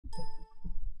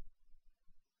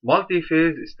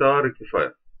Multi-phase star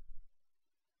rectifier.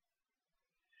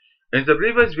 In the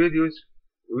previous videos,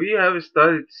 we have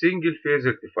studied single-phase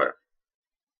rectifier.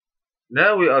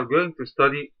 Now we are going to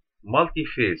study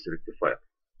multi-phase rectifier,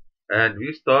 and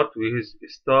we start with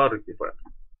star rectifier.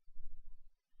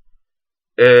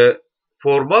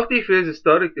 For multi-phase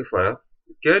star rectifier,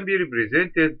 it can be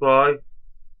represented by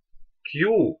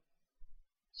Q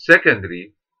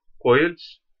secondary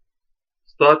coils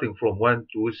starting from 1,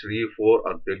 2, 3, 4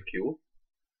 until Q.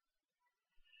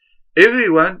 Every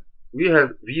one we have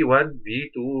V1,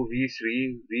 V2,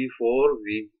 V3, V4,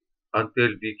 V until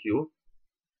VQ.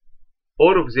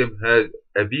 All of them have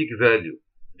a big value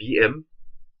Vm,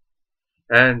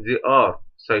 and they are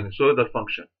sinusoidal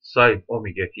function sine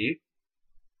omega t.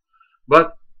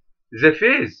 But the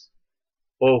phase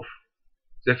of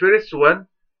the first one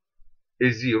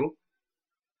is 0.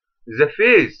 The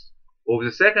phase of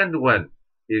the second one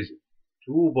is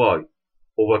 2 pi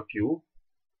over q.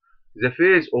 The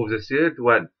phase of the third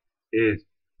one is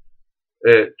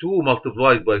 2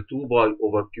 multiplied by 2 pi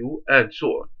over q, and so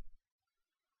on.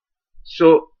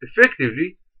 So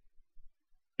effectively,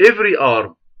 every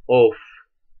arm of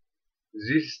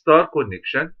this star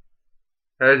connection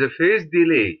has a phase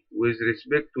delay with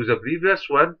respect to the previous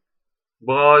one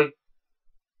by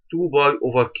 2 pi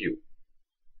over q.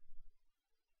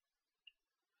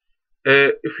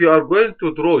 If you are going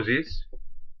to draw this,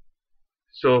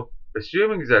 so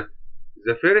assuming that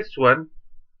the first one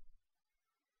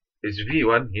is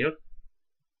V1 here,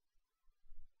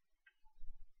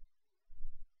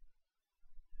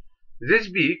 this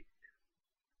peak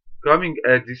coming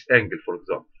at this angle, for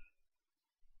example.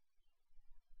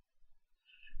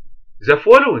 The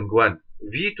following one,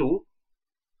 V2,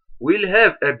 will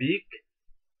have a peak,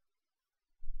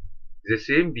 the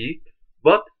same peak,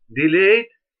 but delayed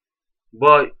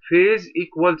by phase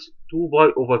equals 2 pi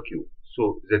over q.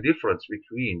 So the difference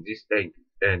between this angle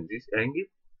and this angle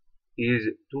is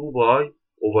 2 pi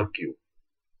over q.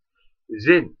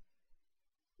 Then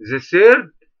the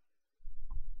third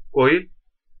coil,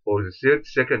 or the third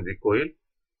secondary coil,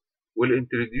 will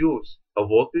introduce a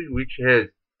voltage which has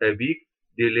a peak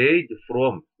delayed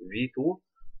from V2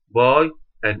 by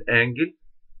an angle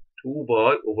 2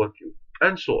 pi over q,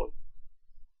 and so on.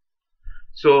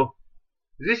 So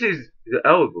this is the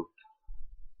output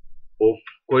of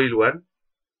coil 1,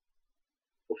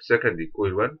 of secondary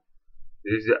coil 1.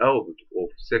 This is the output of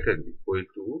secondary coil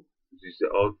 2. This is the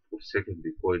output of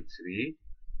secondary coil 3,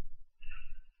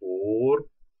 4,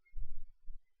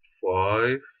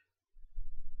 5,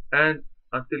 and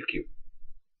until Q.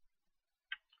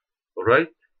 Alright?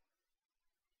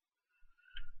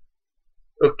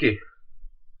 Okay.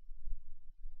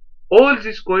 All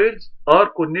these coils are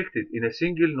connected in a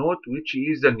single node, which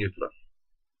is the neutral.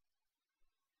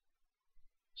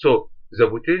 So the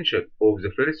potential of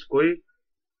the first coil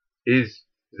is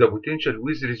the potential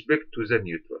with respect to the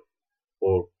neutral,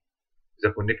 or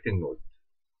the connecting node.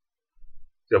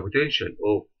 The potential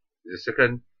of the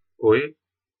second coil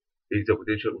is the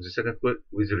potential of the second coil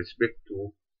with respect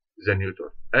to the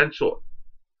neutral, and so on.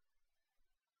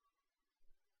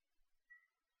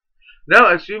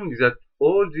 Now, assuming that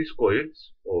all these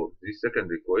coils, or these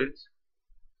secondary coils,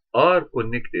 are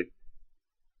connected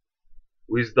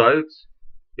with diodes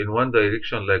in one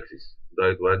direction like this: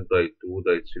 diode 1, diode 2,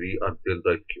 diode 3 until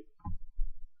diode Q.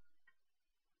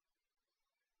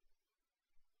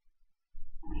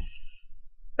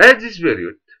 At this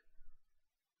period,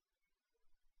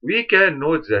 we can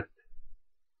note that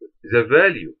the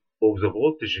value of the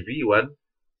voltage V1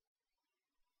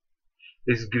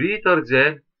 is greater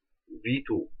than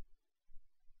V2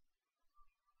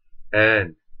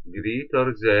 and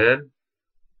greater than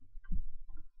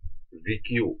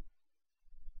VQ,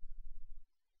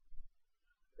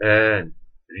 and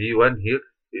V1 here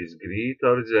is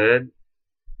greater than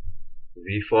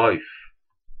V5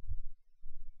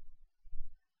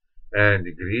 and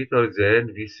greater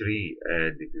than V3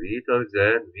 and greater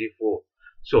than V4.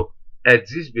 So at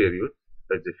this period,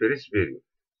 at the first period,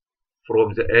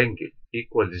 from the angle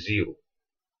equals 0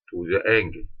 to the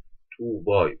angle 2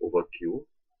 pi over Q,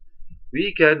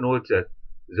 we can note that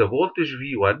the voltage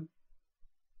V1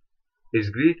 is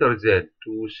greater than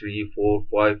 2, 3, 4,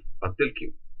 5 until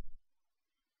Q.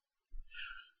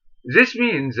 This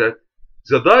means that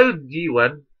the diode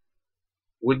D1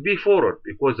 would be forward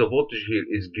because the voltage here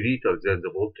is greater than the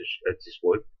voltage at this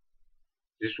point.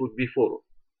 This would be forward.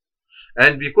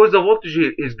 And because the voltage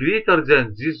here is greater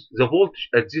than the voltage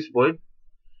at this point,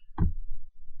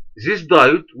 this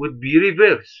diode would be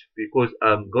reversed because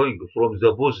I'm going from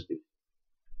the positive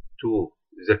to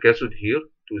the cathode here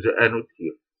to the anode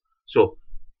here. So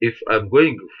if I'm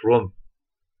going from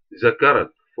the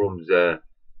current from the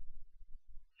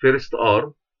first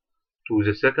arm to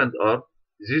the second arm,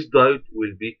 this diode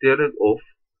will be turned off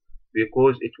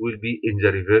because it will be in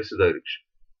the reverse direction.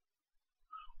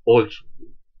 Also,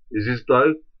 this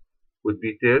diode would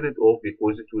be turned off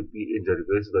because it will be in the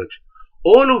reverse direction.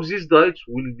 All of these diodes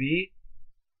will be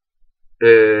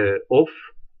off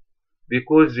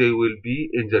because they will be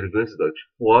in the reverse direction.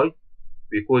 Why?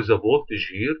 Because the voltage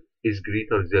here is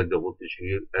greater than the voltage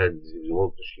here, and the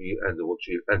voltage here, and the voltage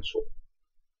here, and so on.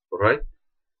 Alright?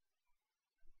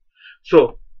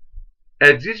 So,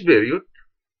 at this period,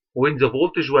 when the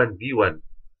voltage 1 V1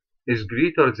 is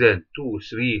greater than 2,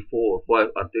 3, 4, 5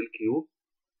 until Q,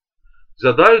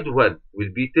 the diode 1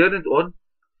 will be turned on,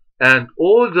 and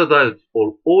all the diodes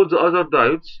or all the other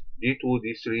diodes D2,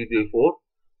 D3, D4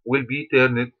 will be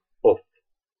turned off.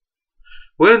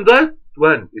 When diode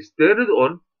 1 is turned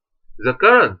on, the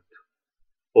current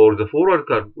or the forward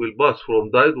current will pass from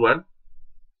diode 1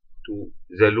 to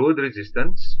the load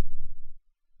resistance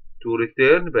to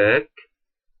return back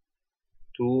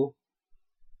to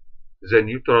the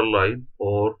neutral line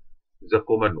or the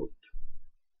common node.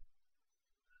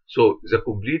 So the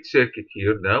complete circuit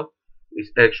here now is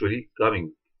actually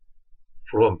coming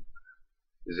from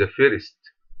the first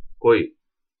coil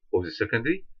of the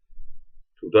secondary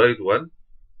to diode 1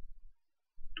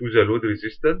 to the load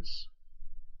resistance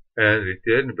and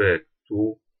return back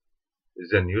to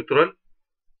the neutral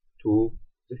to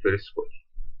the first coil.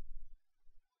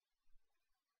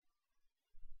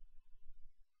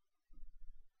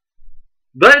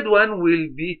 Diode 1 will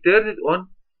be turned on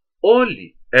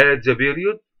only at the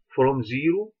period from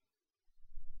 0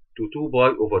 to 2 pi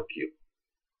over Q,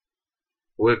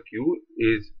 where Q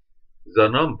is the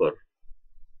number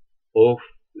of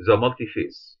the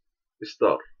multiphase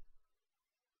star.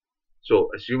 So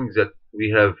assuming that we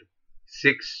have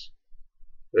 6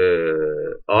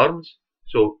 arms,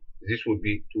 so this would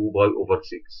be 2 pi over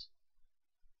 6.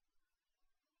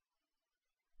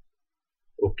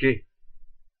 Okay.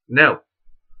 Now,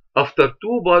 after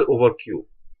 2 pi over Q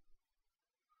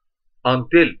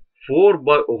until 4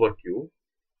 pi over Q,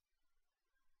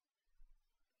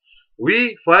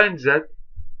 we find that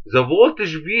the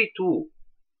voltage V2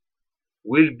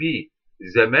 will be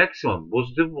the maximum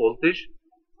positive voltage,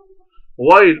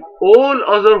 while all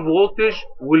other voltage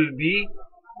will be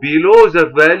below the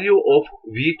value of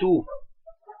V2.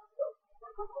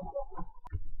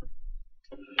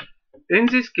 In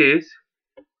this case,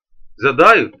 the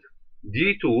diode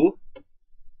D2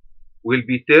 will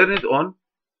be turned on,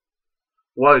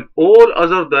 while all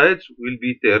other diodes will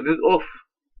be turned off.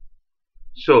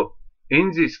 So,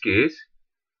 in this case,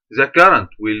 the current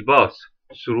will pass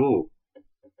through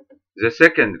the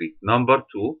secondary number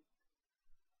 2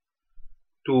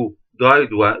 to diode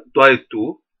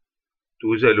 2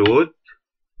 to the load,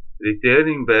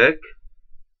 returning back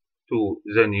to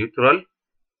the neutral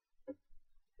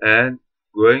and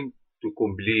going to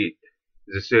complete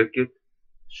the circuit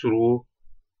through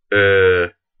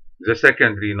the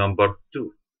secondary number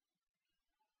 2.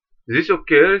 This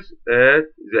occurs at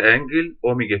the angle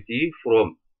omega t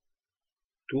from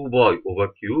 2 pi over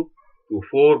Q to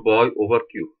 4 pi over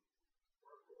Q.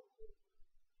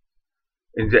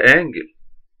 In the angle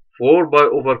 4 pi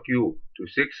over Q to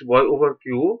 6 pi over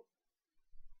Q,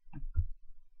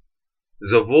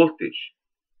 the voltage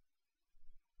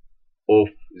of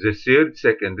the third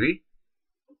secondary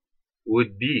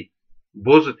would be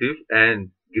positive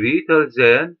and greater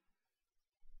than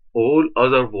all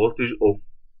other voltage of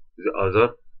the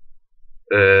other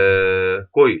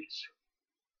coils.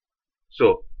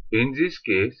 So, in this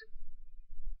case,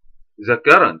 the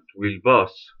current will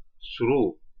pass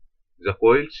through the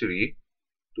coil 3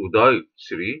 to diode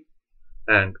 3,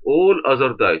 and all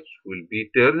other diodes will be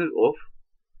turned off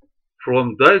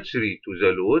from diode 3 to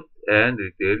the load and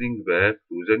returning back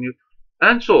to the neutral,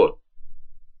 and so on.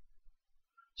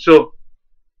 So,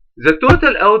 the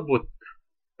total output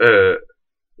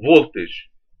voltage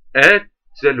at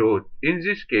the load in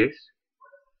this case,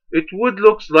 it would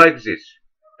look like this.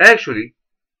 Actually,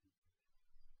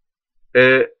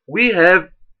 we have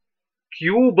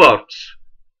Q parts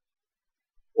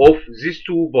of these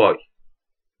 2 pi.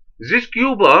 These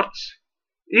Q parts,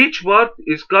 each part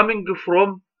is coming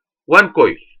from one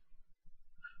coil.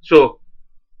 So,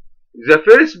 the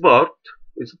first part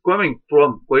is coming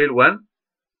from coil 1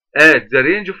 at the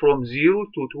range from 0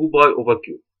 to 2 pi over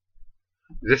Q.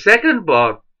 The second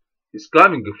part is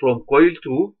coming from coil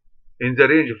 2 in the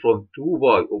range from 2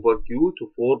 pi over Q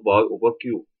to 4 pi over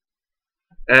Q.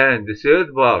 And the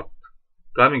third part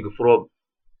coming from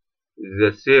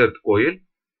the third coil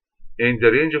in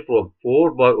the range from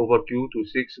 4 pi over Q to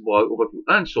 6 pi over Q,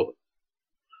 and so on.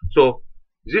 So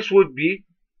this would be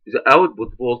the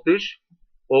output voltage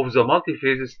of the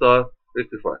multi-phase star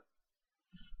rectifier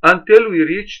until we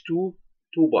reach to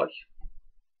 2 pi.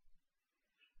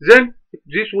 Then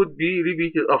this would be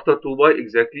repeated after 2 pi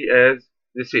exactly as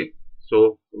the same.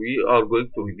 So we are going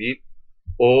to repeat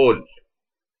all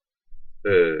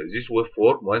this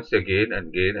waveform once again and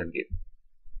again and again.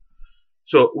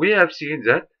 So we have seen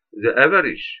that the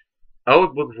average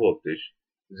output voltage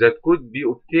that could be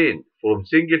obtained from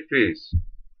single phase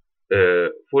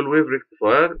full wave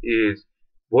rectifier is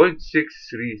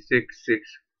 0.6366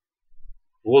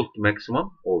 volt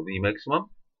maximum or V maximum.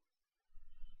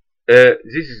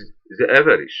 This is the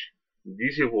average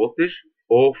DC voltage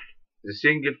of the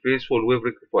single phase full wave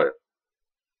rectifier.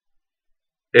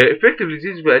 Effectively,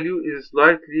 this value is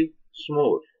slightly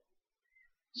small.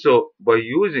 So by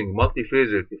using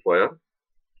multi-phase rectifier,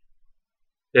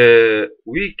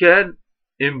 we can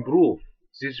improve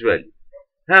this value.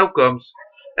 How comes?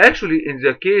 Actually, in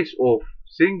the case of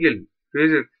single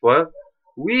phase rectifier,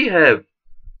 we have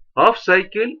half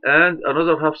cycle and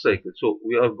another half cycle. So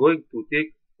we are going to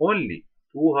take only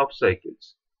 2 half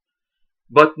cycles.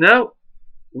 But now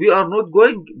we are not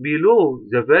going below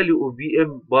the value of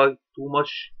Vm by too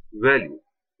much value.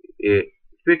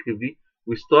 Effectively,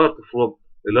 we start from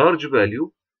a large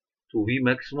value to V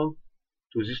maximum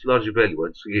to this large value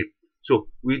once again. So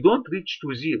we don't reach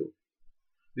to 0.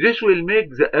 This will make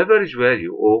the average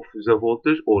value of the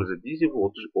voltage or the DC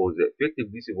voltage or the effective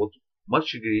DC voltage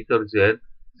much greater than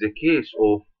the case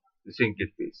of the single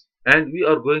phase. And we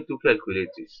are going to calculate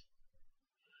this.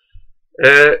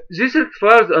 These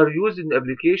rectifiers are used in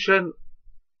application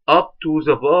up to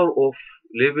the power of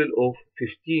level of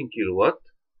 15 kilowatt.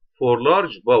 For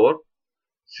large power,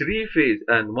 3-phase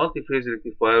and multi-phase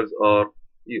rectifiers are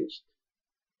used.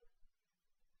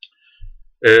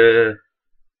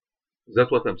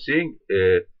 That's what I'm saying.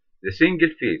 The single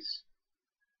phase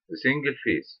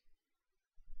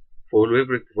full wave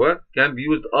rectifier can be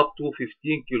used up to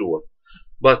 15 kilowatt.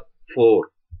 But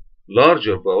for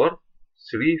larger power,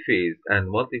 3-phase and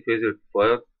multi-phase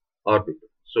rectifier are better.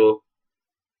 So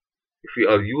if we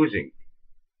are using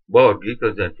power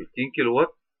greater than 15 kilowatt,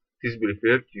 it is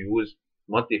preferred to use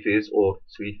multi-phase or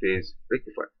 3-phase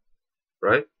rectifier,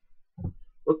 right?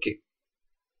 Okay.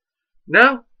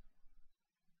 Now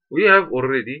we have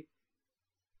already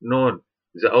known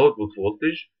the output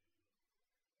voltage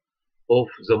of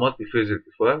the multi-phase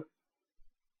rectifier.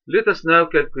 Let us now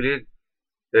calculate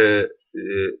the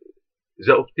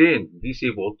obtained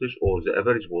DC voltage or the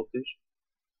average voltage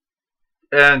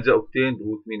and the obtained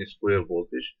root mean square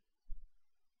voltage,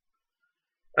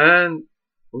 and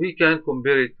we can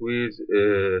compare it with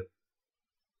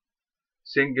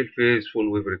single phase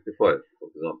full wave rectifier, for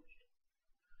example.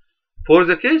 For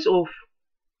the case of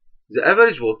the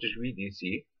average voltage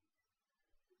VDC,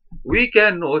 we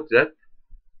can note that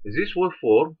this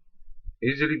waveform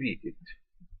is repeated.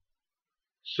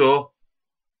 So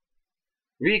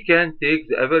we can take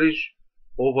the average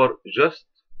over just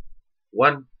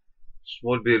one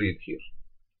small period here.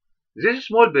 This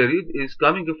small period is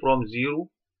coming from 0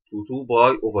 to 2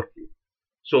 pi over q.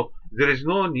 So there is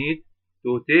no need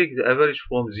to take the average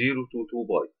from 0 to 2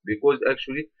 pi because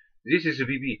actually this is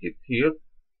repeated here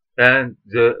and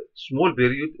the small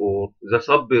period or the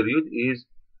sub period is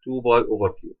 2 pi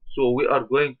over q. So we are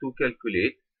going to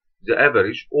calculate the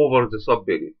average over the sub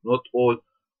period, not over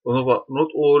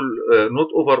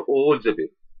all the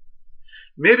period.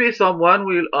 Maybe someone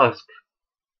will ask,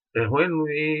 when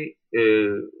we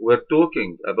were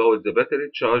talking about the battery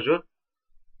charger,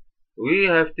 we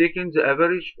have taken the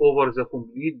average over the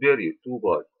complete period 2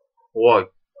 pi. Why?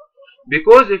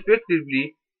 Because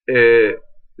effectively the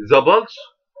pulse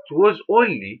was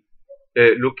only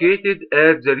located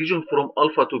at the region from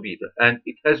alpha to beta and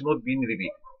it has not been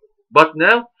repeated. But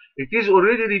now it is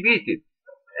already repeated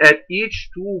at each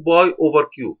 2 pi over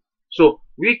q. So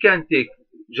we can take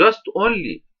just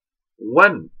only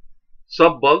one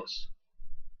sub-pulse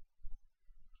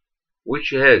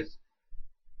which has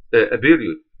a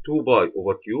period 2 pi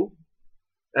over q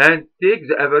and take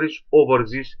the average over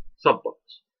this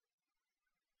sub-pulse.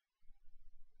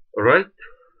 Alright?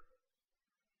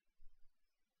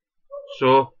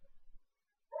 So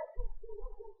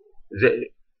the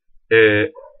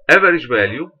average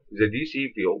value, the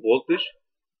DC voltage,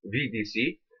 VDC,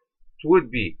 it would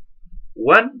be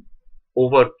 1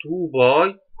 over 2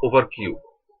 pi over q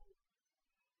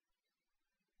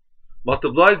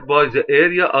multiplied by the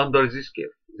area under this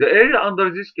curve. The area under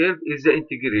this curve is the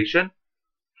integration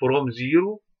from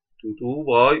 0 to 2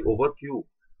 pi over q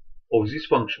of this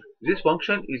function. This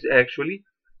function is actually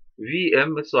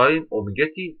Vm sine omega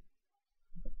t,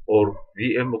 or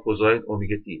Vm cosine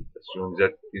omega t. Assume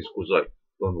that is cosine.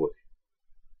 Don't worry.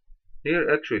 Here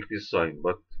actually it is sine,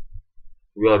 but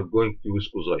we are going to use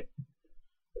cosine.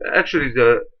 Actually, the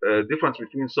difference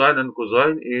between sine and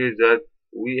cosine is that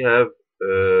we have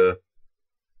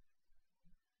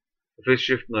phase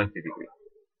shift 90 degrees.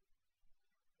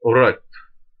 Alright.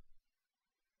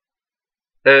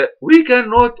 We can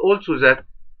note also that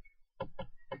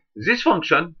this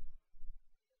function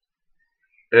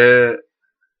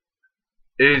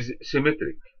is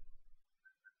symmetric.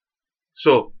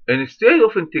 So instead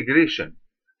of integration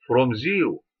from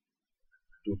 0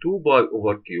 to 2 pi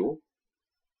over q,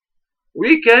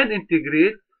 we can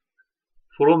integrate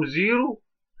from 0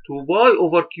 to pi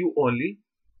over q only,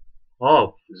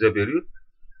 half the period,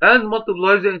 and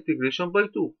multiply the integration by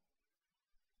 2.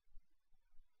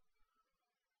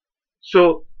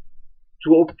 So to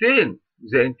obtain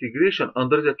the integration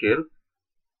under the curve,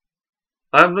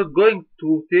 I'm not going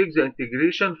to take the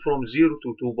integration from 0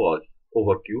 to 2 pi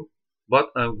over q, but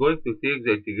I'm going to take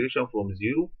the integration from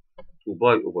 0 to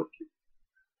pi over q.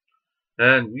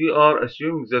 And we are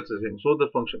assuming that the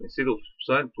sinusoidal function instead of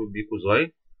sine it will be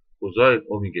cosine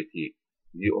omega t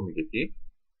d omega t,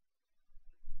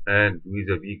 and with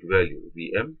a big value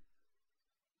Vm.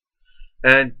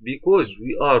 And because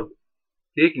we are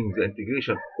taking the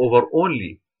integration over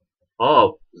only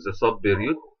half the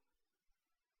subperiod,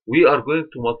 we are going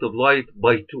to multiply it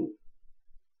by 2,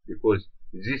 because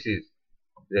this is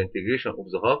the integration of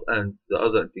the half and the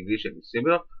other integration is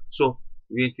similar. So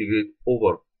we integrate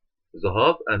over the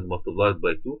half and multiply it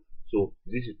by 2. So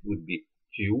this would be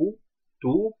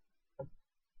q2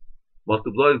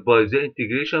 multiplied by the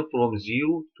integration from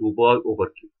 0 to pi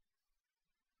over q.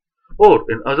 Or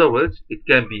in other words, it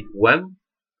can be 1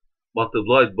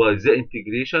 multiplied by the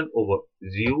integration over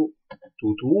 0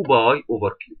 to 2 pi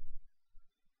over q.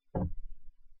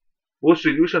 Both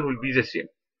solution will be the same,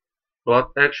 but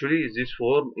actually this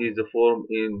form is the form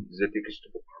in the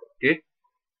textbook. Okay.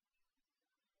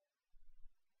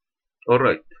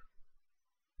 Alright.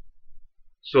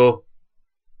 So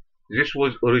this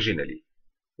was originally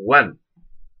 1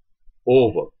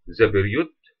 over the period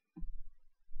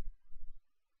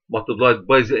multiplied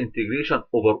by the integration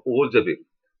over all the period.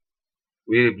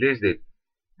 We replaced it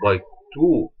by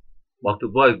 2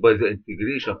 multiplied by the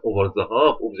integration over the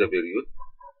half of the period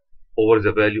over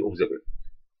the value of the period.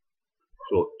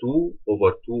 So 2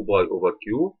 over 2 pi over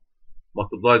q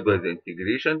multiplied by the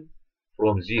integration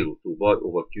from 0 to pi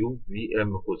over q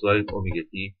Vm cosine omega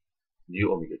t d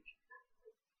omega t.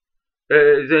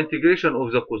 The integration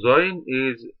of the cosine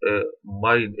is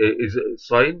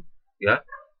sine. Yeah,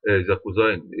 the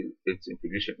cosine, its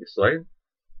integration is sine.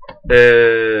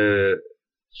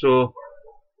 So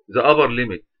the upper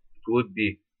limit would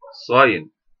be sine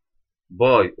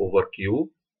pi over q,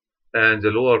 and the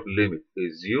lower limit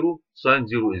is 0. Sine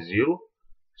 0 is 0.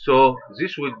 So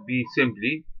this would be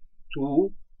simply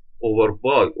 2 over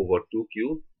pi over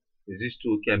 2q. These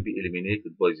 2 can be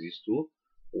eliminated by these 2.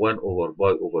 1 over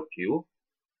pi over q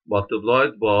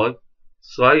multiplied by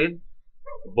sine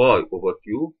pi over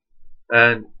q.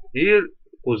 And here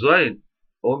cosine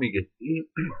omega t,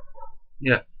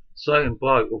 yeah, sine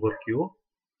pi over q.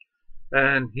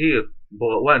 And here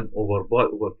 1 over pi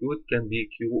over q, it can be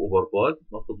q over pi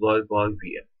multiplied by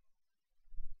Vm.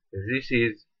 This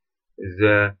is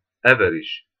the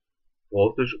average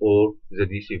voltage or the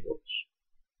DC voltage.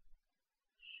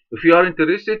 If you are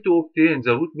interested to obtain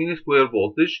the root mean square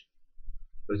voltage,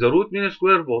 it would be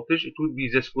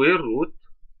the square root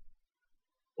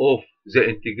of the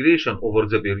integration over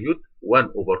the period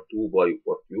 1 over 2 pi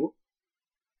over q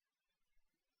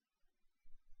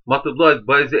multiplied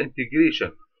by the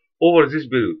integration over this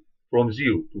period from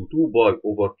 0 to 2 pi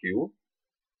over q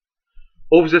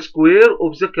of the square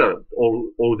of the current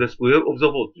or the square of the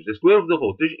voltage. The square of the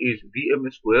voltage is Vm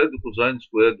squared cosine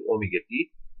squared omega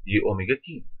t d omega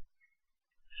t.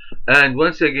 And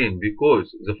once again,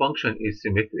 because the function is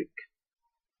symmetric,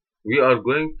 we are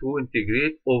going to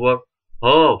integrate over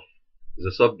half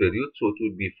the subperiod, so it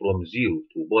will be from 0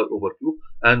 to pi over q,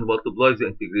 and multiply the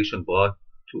integration by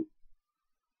 2.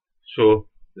 So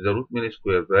the root mean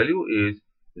square value is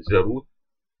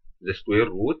the square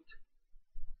root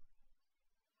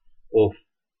of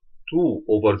 2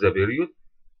 over the period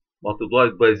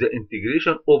multiplied by the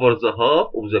integration over the half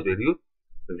of the period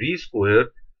v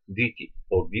squared dt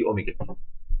or d omega t.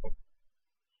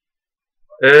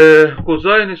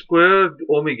 Cosine squared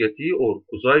omega t or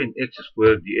cosine x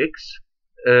squared dx,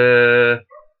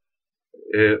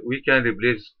 we can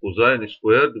replace cosine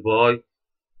squared by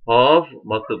half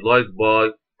multiplied by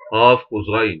half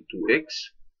cosine 2x,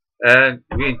 and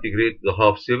we integrate the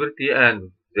half separately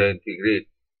and the integrate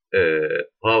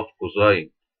half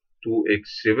cosine 2x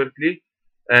separately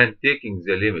and taking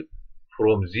the limit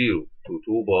from 0 to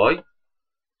 2 pi.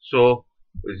 So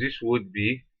this would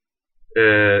be,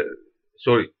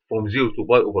 sorry, from 0 to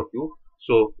pi over q.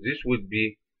 So this would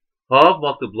be half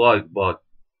multiplied by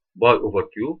pi over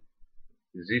q.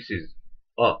 This is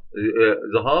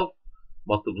the half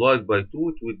multiplied by 2,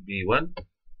 it would be 1.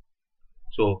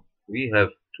 So we have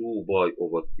 2 pi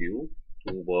over q,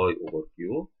 2 pi over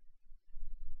q.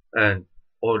 And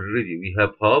already we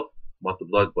have half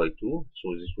multiplied by 2.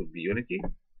 So this would be unity.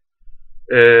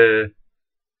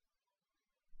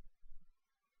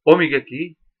 Omega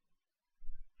t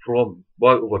from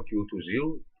pi over q to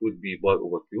 0 would be pi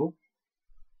over q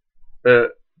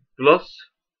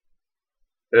plus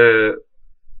the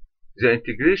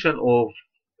integration of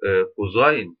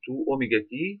cosine 2 omega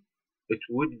t, it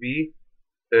would be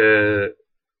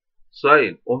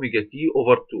sine omega t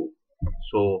over 2.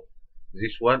 So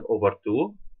this 1 over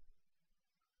 2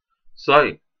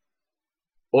 sine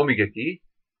omega t,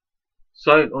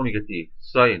 sine omega t,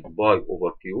 sine pi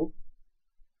over q,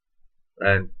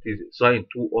 and it is sine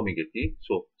 2 omega t,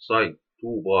 so sine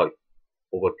 2 pi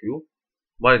over q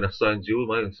minus sine 0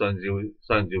 minus sine 0,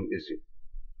 sine 0 is 0.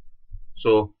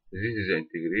 So this is the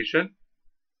integration.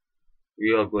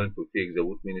 We are going to take the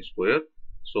root mean square.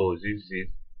 So this is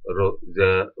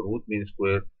the root mean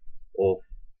square of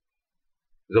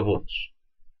the voltage.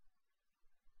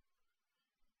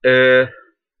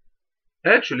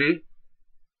 Actually,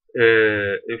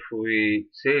 if we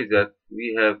say that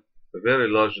we have a very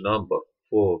large number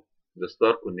for the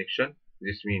star connection,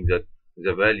 this means that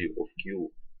the value of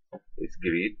Q is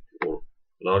great or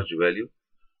large value.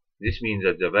 This means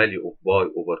that the value of pi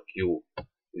over Q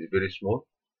is very small.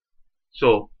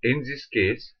 So in this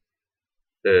case,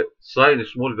 sine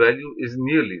small value is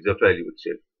nearly the value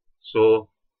itself. So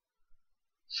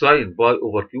sine pi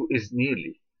over Q is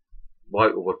nearly pi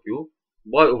over Q.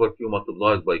 Pi over Q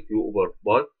multiplied by Q over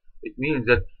pi. It means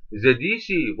that the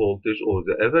DC voltage or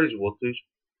the average voltage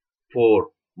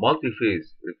for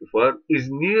multi-phase rectifier is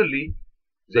nearly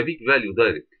the big value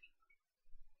directly.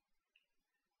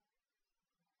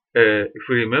 If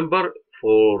we remember,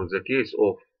 for the case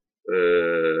of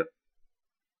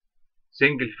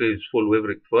single phase full wave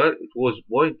rectifier, it was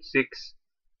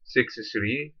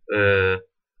 0.663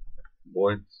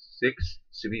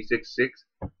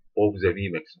 of the V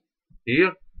maximum.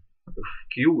 Here, if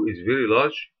Q is very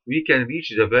large, we can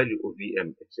reach the value of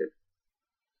Vm itself.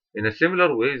 In a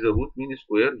similar way, the root mean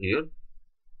square here,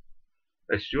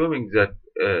 assuming that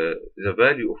the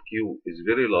value of Q is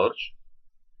very large,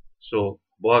 so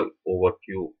pi over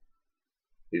Q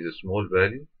is a small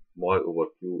value, pi over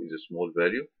Q is a small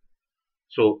value.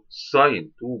 So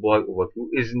sine 2 pi over Q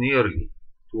is nearly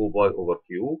 2 pi over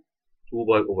Q. 2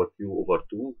 pi over Q over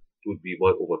 2 would be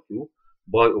pi over Q.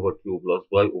 Pi over Q plus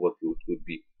pi over Q would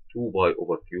be 2 pi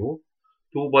over Q.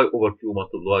 2 pi over Q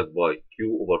multiplied by Q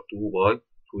over 2 pi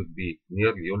would be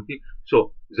nearly unity.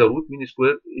 So the root mean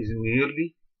square is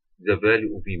nearly the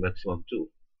value of V maximum too.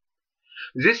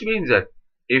 This means that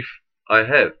if I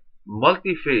have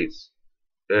multi-phase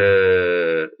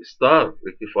star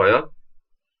rectifier,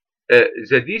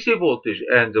 the DC voltage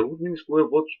and the root mean square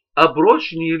voltage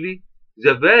approach nearly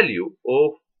the value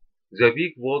of the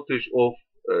peak voltage of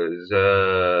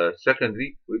the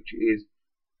secondary, which is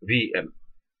Vm.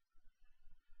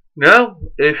 Now,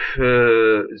 if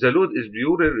the load is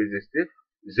purely resistive,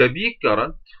 the peak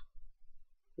current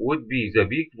would be the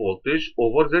peak voltage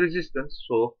over the resistance.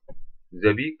 So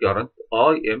the peak current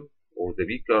Im, or the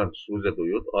peak current through the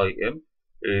diode Im,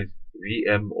 is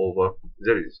Vm over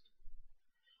the resistance.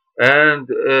 And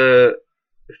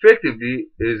effectively,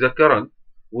 the current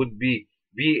would be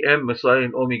Vm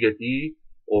sine omega t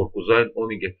or cosine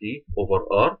omega t over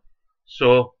R.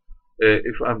 So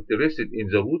if I'm interested in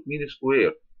the root mean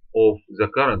square of the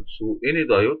current through any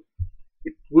diode,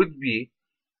 it would be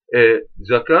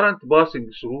the current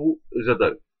passing through the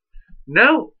diode.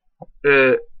 Now,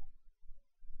 it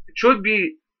should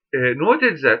be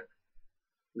noted that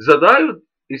the diode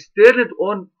is turned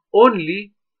on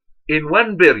only in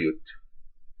one period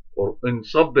or in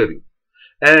sub-period,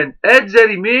 and at the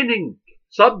remaining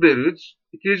sub-periods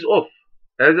it is off.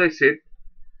 As I said,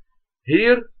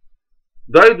 here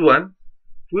diode 1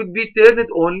 would be turned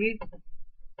only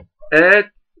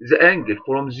at the angle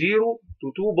from 0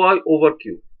 to 2 pi over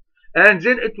Q, and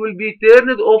then it will be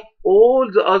turned off all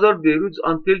the other periods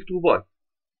until 2 pi.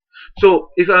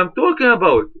 So if I'm talking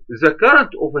about the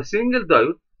current of a single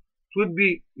diode, it would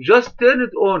be just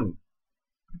turned on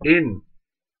in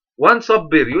one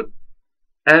sub-period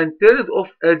and turned off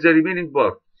at the remaining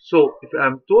part. So if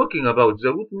I'm talking about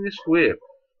the root mean square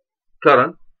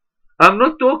current, I'm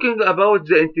not talking about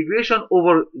the integration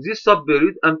over this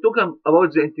subperiod. I'm talking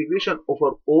about the integration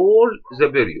over all the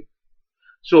period.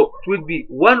 So it will be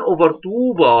 1 over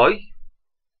 2 pi,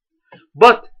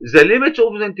 but the limit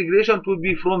of the integration will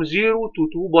be from 0 to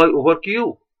 2 pi over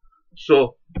q.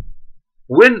 So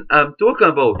when I'm talking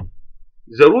about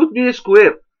the root mean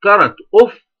square current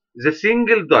of the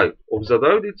single diode, of the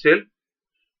diode itself,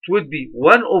 it would be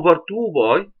 1 over 2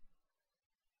 pi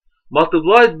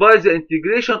multiplied by the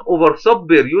integration over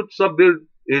subperiod. Subperiod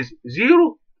is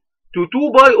 0 to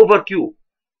 2 pi over q,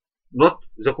 not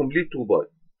the complete 2 pi,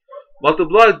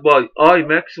 multiplied by I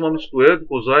maximum squared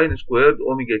cosine squared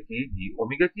omega t d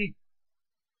omega t.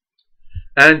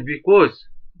 And because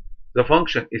the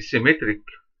function is symmetric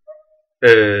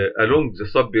along the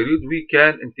subperiod, we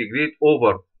can integrate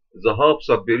over the half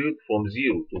subperiod from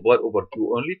 0 to pi over q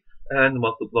only and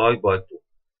multiply by 2.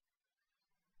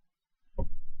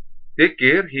 Take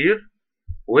care here,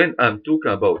 when I'm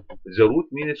talking about the root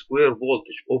mean square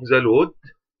voltage of the load,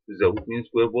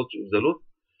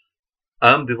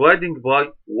 I'm dividing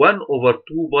by 1 over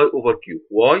 2 pi over q.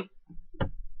 Why?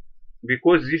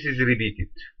 Because this is repeated.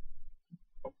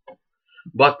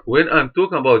 But when I'm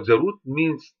talking about the root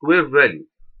mean square value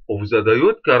of the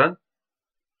diode current,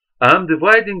 I'm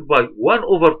dividing by 1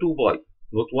 over 2 pi,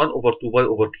 not 1 over 2 pi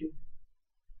over q.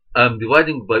 I'm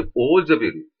dividing by all the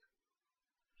period.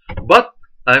 But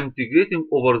I'm integrating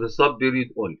over the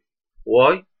subperiod only.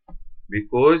 Why?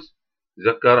 Because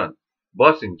the current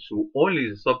passing through only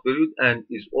the subperiod and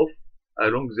is off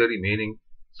along the remaining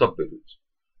subperiods.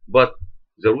 But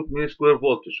the root mean square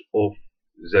voltage of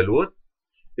the load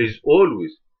is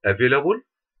always available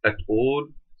at all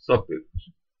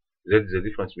subperiods. That's the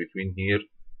difference between here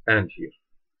and here.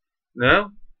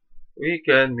 Now we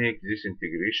can make this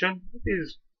integration. It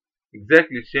is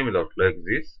exactly similar like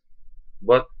this,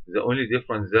 but the only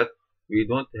difference that we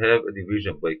don't have a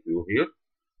division by q here.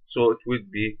 So it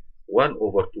would be 1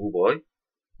 over 2 pi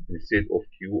instead of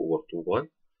q over 2 pi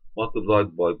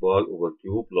multiplied by pi over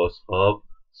q plus half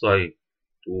sine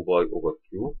 2 pi over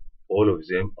q. All of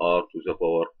them are to the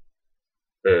power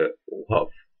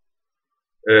half,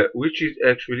 which is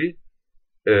actually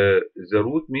the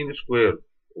root mean square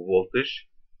voltage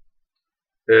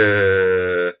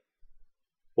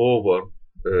over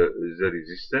the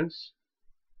resistance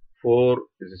for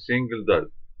the single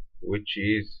diode, which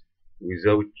is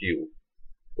without q.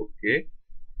 Okay,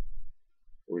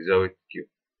 without q.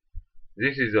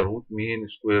 This is the root mean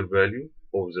square value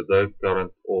of the diode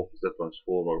current of the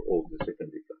transformer of the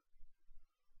secondary current.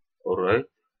 Alright.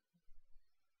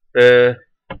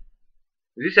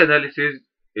 This analysis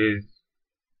is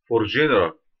for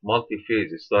general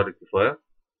multi-phase star rectifier.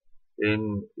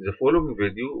 In the following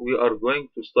video, we are going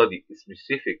to study a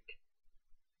specific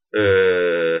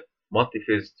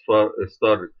multi-phase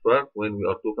star rectifier when we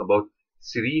are talking about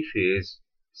three-phase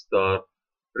star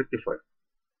rectifier.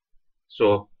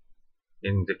 So,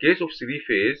 in the case of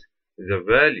three-phase, the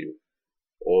value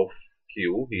of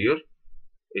Q here,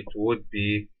 it would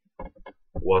be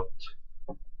what?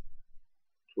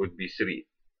 It would be 3.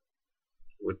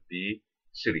 Would be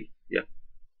 3. Yeah.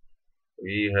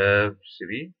 We have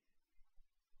 3.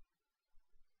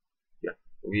 Yeah,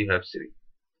 we have 3.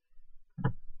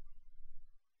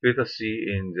 Let us see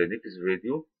in the next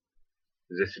video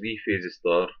the three-phase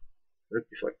star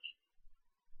rectifier.